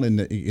keeps on in,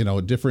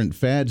 different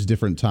fads,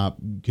 different top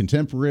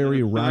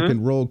contemporary, rock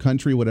and roll,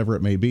 country, whatever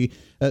it may be.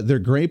 They're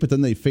great, but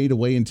then they fade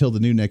away until the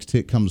new next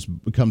hit comes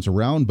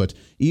around. But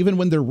even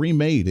when they're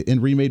remade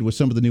with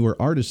some of the newer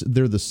artists,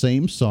 they're the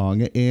same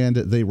song and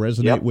they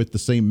resonate with the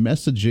same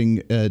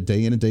messaging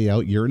day in and day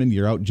out, year in and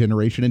year out,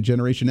 generation in,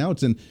 generation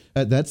out. And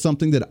that's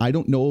something that I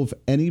don't know of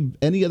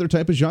any other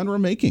type of genre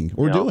making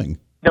or doing.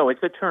 No,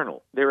 it's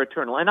eternal. They're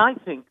eternal. And I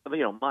think,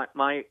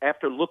 my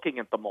after looking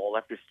at them all,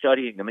 after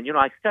studying them, and,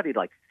 I studied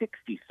like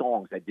 60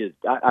 songs.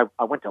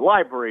 I went to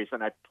libraries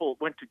and I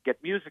went to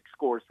get music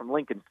scores from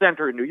Lincoln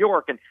Center in New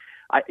York. And,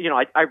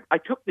 I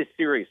took this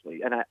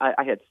seriously. And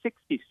I had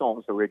 60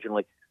 songs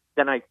originally.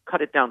 Then I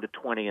cut it down to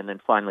 20 and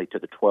then finally to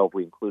the 12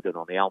 we included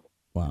on the album.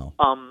 Wow.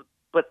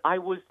 But I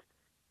was,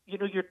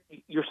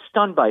 you're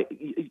stunned by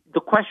the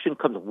question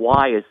comes,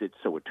 why is it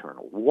so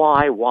eternal?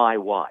 Why?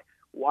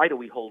 Why do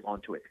we hold on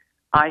to it?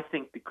 I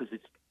think because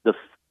it's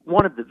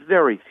one of the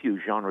very few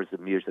genres of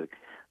music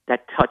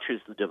that touches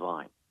the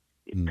divine.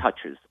 It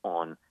touches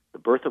on the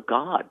birth of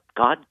God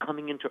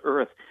coming into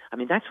earth. I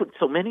mean, that's what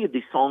so many of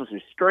these songs are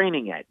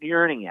straining at,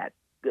 yearning at,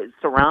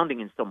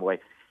 surrounding in some way.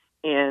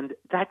 And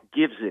that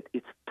gives it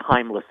its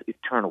timeless,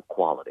 eternal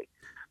quality.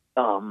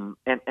 And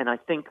I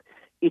think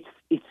it's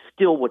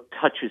still what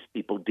touches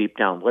people deep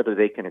down, whether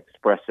they can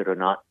express it or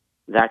not.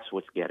 That's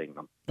what's getting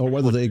them. Or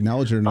whether they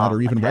acknowledge it or not,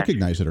 or even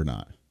recognize it or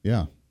not.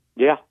 Yeah.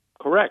 Yeah.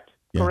 Correct.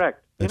 Yeah,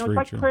 Correct. that's It's very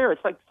like true. prayer.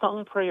 It's like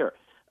sung prayer.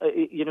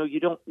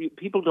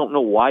 People don't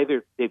know why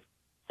they've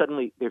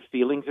suddenly their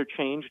feelings are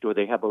changed or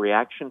they have a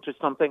reaction to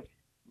something,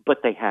 but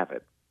they have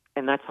it.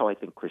 And that's how I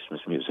think Christmas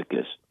music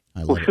is.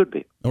 Or should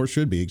be. Or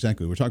should be,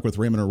 exactly. We're talking with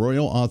Raymond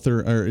Arroyo,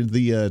 author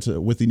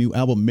with the new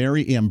album,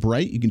 Merry and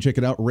Bright. You can check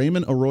it out.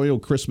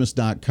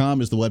 RaymondArroyoChristmas.com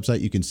is the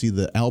website. You can see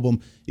the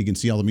album. You can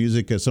see all the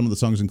music. Some of the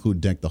songs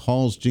include Deck the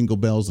Halls, Jingle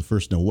Bells, The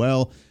First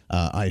Noel,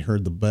 I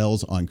Heard the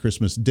Bells on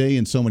Christmas Day,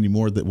 and so many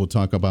more that we'll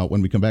talk about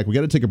when we come back. We got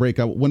to take a break.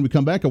 When we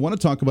come back, I want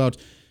to talk about,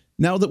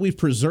 now that we've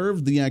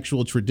preserved the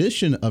actual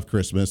tradition of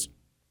Christmas,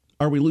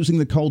 are we losing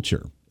the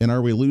culture? And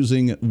are we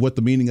losing what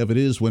the meaning of it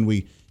is when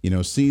we,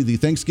 see the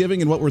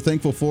Thanksgiving and what we're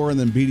thankful for, and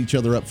then beat each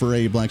other up for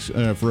a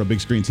big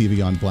screen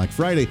TV on Black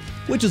Friday,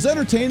 which is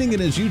entertaining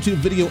and as YouTube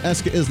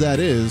video-esque as that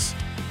is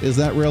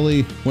that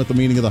really what the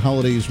meaning of the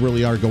holidays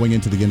really are going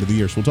into the end of the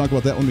year? So we'll talk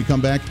about that when we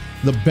come back.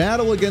 The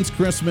battle against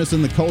Christmas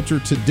and the culture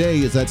today,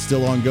 is that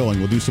still ongoing?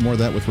 We'll do some more of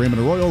that with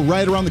Raymond Arroyo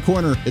right around the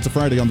corner. It's a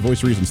Friday on The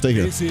Voice of Reason. Stay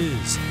here. This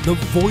is The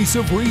Voice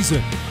of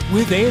Reason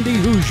with Andy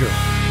Hoosier.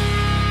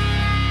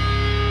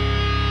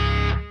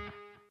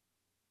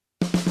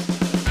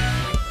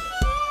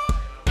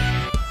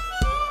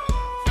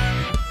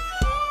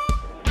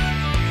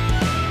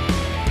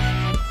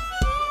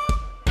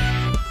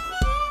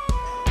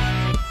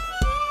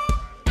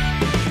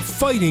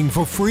 Fighting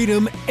for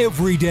freedom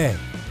every day.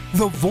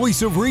 The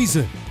Voice of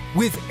Reason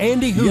with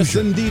Andy Hoosier. Yes,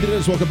 indeed it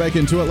is. Welcome back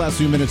into it. Last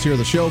few minutes here of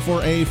the show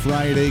for a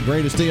Friday.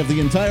 Greatest day of the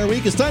entire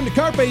week. It's time to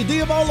carpe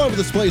diem all over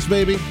this place,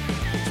 baby.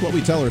 That's what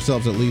we tell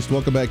ourselves, at least.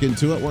 Welcome back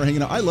into it. We're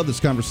hanging out. I love this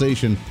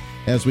conversation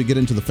as we get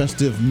into the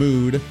festive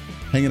mood.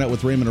 Hanging out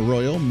with Raymond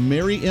Arroyo.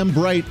 Merry and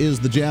Bright is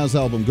the jazz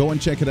album. Go and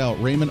check it out.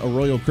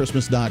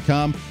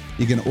 RaymondArroyoChristmas.com.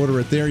 You can order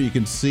it there. You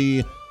can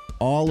see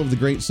all of the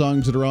great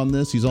songs that are on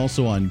this. He's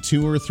also on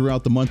tour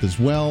throughout the month as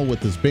well with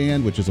his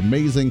band, which is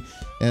amazing,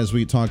 as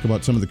we talk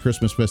about some of the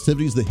Christmas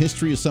festivities, the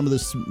history of some of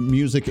this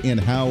music, and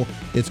how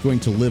it's going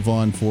to live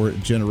on for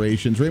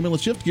generations. Raymond,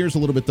 let's shift gears a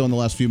little bit, though, in the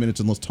last few minutes,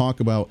 and let's talk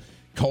about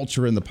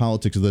culture and the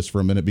politics of this for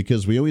a minute,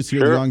 because we always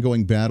hear the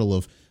ongoing battle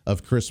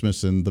of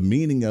Christmas and the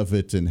meaning of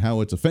it and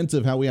how it's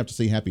offensive, how we have to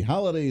say Happy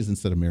Holidays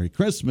instead of Merry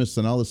Christmas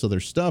and all this other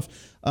stuff.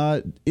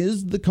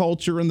 Is the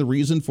culture and the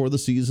reason for the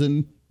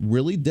season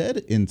really dead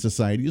in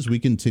society as we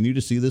continue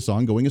to see this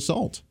ongoing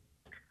assault?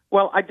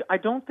 Well, I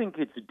don't think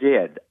it's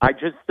dead. I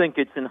just think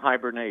it's in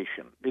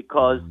hibernation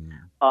because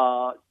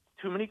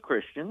too many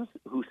Christians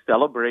who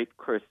celebrate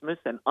Christmas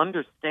and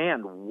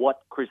understand what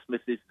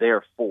Christmas is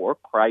there for,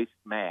 Christ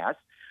Mass,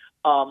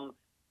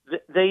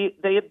 they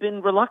have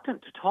been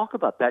reluctant to talk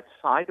about that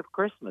side of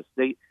Christmas.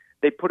 They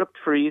put up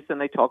trees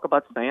and they talk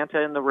about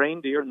Santa and the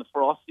reindeer and the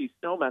frosty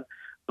snowman,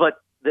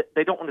 but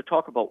they don't want to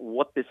talk about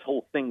what this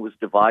whole thing was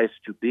devised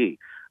to be,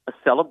 a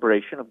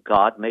celebration of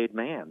God made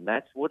man.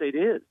 That's what it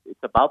is. It's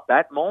about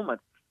that moment.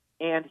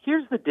 And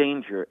here's the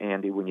danger,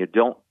 Andy, when you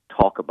don't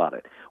talk about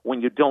it,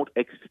 when you don't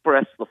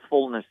express the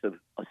fullness of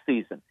a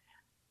season.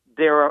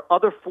 There are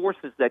other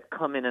forces that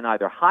come in and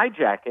either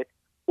hijack it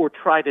or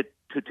try to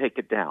take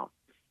it down.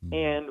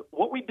 And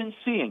what we've been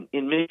seeing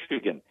in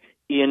Michigan,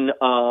 in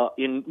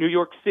New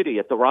York City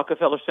at the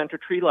Rockefeller Center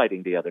tree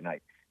lighting the other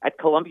night, at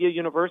Columbia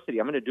University,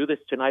 I'm going to do this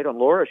tonight on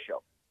Laura's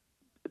show.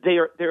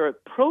 There are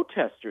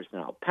protesters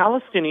now,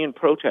 Palestinian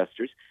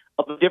protesters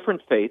of a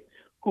different faith,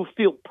 who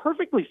feel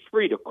perfectly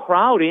free to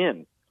crowd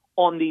in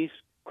on these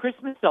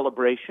Christmas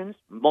celebrations,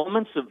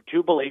 moments of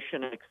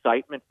jubilation and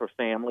excitement for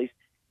families,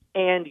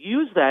 and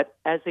use that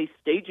as a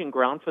staging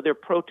ground for their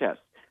protests.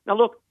 Now,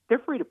 look, they're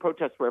free to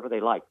protest wherever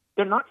they like.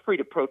 They're not free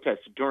to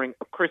protest during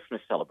a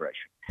Christmas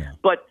celebration. Yeah.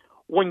 But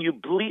when you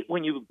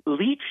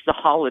leech the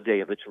holiday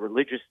of its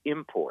religious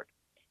import,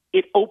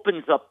 it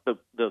opens up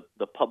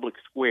the public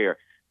square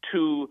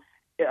to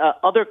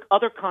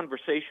other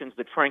conversations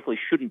that frankly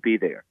shouldn't be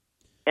there.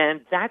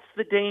 And that's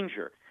the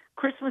danger.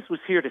 Christmas was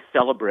here to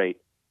celebrate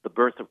the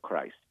birth of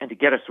Christ and to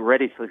get us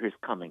ready for his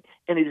coming.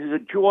 And it is a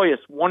joyous,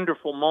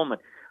 wonderful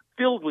moment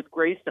filled with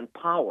grace and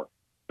power.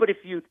 But if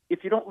you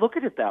don't look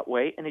at it that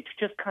way and it's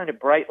just kind of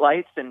bright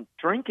lights and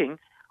drinking,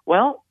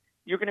 well,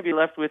 you're going to be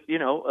left with,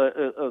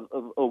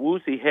 a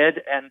woozy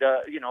head and,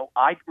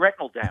 eye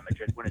retinal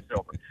damage when it's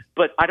over.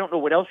 But I don't know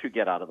what else you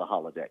get out of the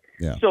holiday.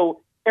 Yeah.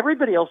 So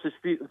everybody else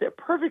they're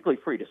perfectly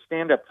free to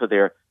stand up for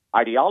their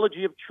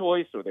ideology of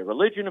choice or their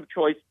religion of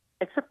choice,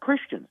 except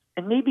Christians.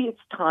 And maybe it's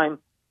time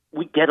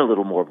we get a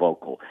little more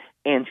vocal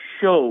and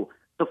show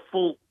the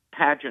full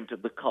pageant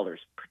of the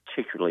colors,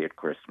 particularly at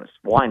Christmas.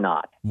 Why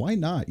not? Why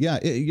not?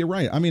 Yeah, you're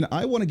right. I mean,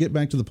 I want to get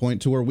back to the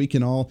point to where we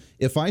can all,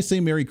 if I say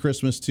Merry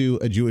Christmas to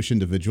a Jewish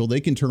individual, they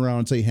can turn around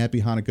and say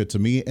Happy Hanukkah to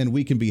me, and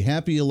we can be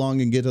happy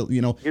along and get,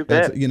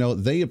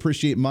 they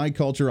appreciate my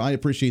culture, I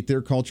appreciate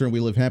their culture, and we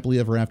live happily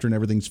ever after, and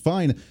everything's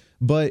fine.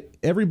 But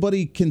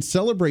everybody can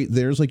celebrate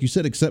theirs, like you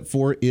said, except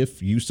for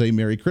if you say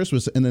Merry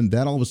Christmas, and then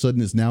that all of a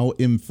sudden is now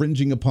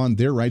infringing upon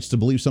their rights to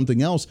believe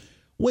something else.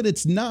 When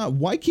it's not,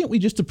 why can't we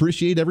just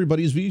appreciate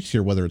everybody's views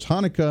here, whether it's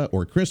Hanukkah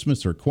or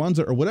Christmas or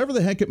Kwanzaa or whatever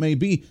the heck it may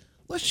be?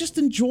 Let's just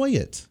enjoy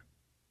it.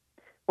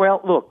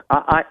 Well, look,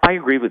 I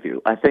agree with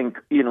you. I think,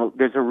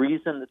 there's a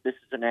reason that this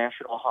is a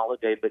national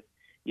holiday, but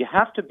you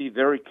have to be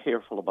very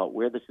careful about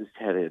where this is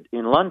headed.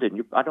 In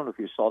London, I don't know if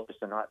you saw this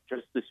or not,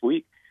 just this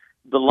week,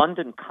 the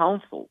London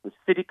Council, the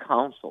City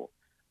Council,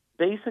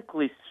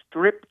 basically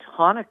stripped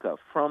Hanukkah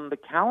from the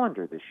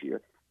calendar this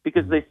year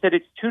because they said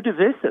it's too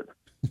divisive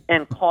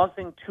and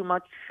causing too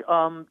much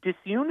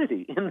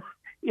disunity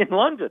in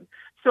London.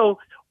 So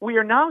we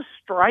are now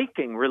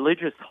striking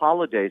religious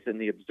holidays and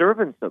the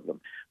observance of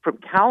them from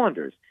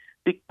calendars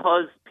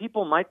because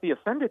people might be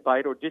offended by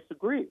it or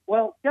disagree.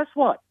 Well, guess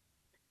what?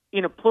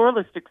 In a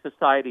pluralistic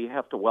society, you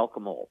have to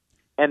welcome all.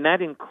 And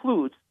that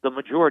includes the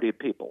majority of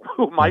people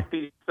who might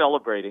be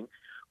celebrating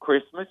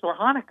Christmas or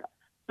Hanukkah.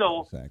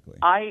 So exactly.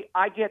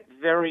 I get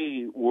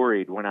very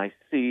worried when I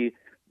see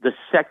the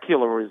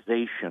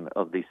secularization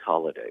of these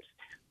holidays.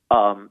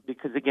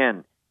 Because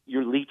again,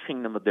 you're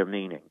leeching them of their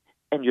meaning,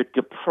 and you're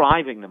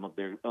depriving them of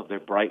their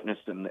brightness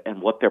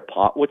and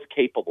what's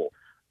capable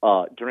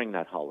during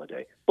that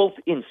holiday, both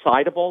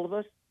inside of all of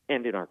us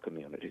and in our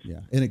communities.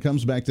 Yeah, and it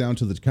comes back down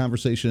to the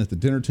conversation at the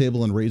dinner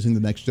table and raising the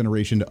next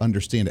generation to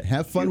understand it.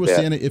 Have fun with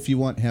Santa if you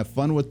want. Have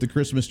fun with the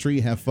Christmas tree.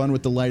 Have fun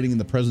with the lighting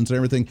and the presents and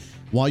everything.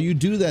 While you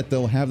do that,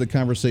 though, have the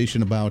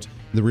conversation about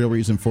the real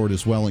reason for it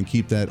as well and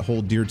keep that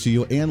hold dear to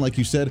you. And like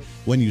you said,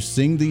 when you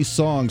sing these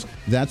songs,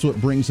 that's what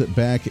brings it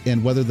back.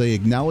 And whether they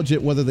acknowledge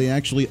it, whether they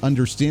actually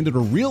understand it or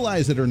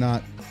realize it or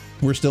not,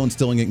 we're still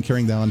instilling it and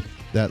carrying down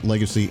that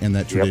legacy and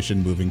that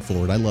tradition moving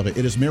forward. I love it.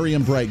 It is Merry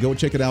and Bright. Go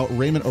check it out.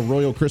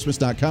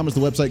 RaymondArroyoChristmas.com is the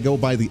website. Go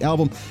buy the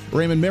album.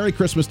 Raymond, Merry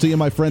Christmas to you,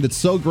 my friend. It's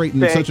so great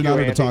and such an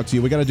honor to talk to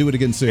you. We got to do it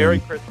again soon. Merry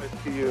Christmas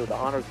to you. The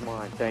honor's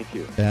mine. Thank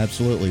you.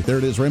 Absolutely. There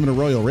it is, Raymond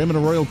Arroyo.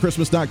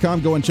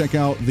 RaymondArroyoChristmas.com. Go and check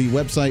out the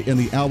website and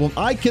the album.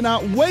 I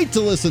cannot wait to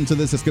listen to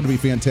this. It's going to be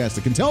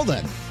fantastic. Until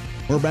then,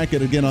 we're back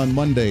at it again on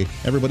Monday.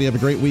 Everybody have a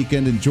great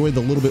weekend. Enjoy the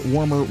little bit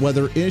warmer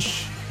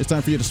weather-ish. It's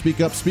time for you to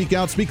speak up, speak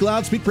out, speak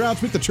loud, speak proud,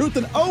 speak the truth,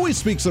 and always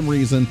speak some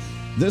reason.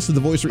 This is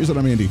The Voice of Reason.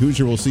 I'm Andy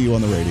Hoosier. We'll see you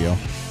on the radio.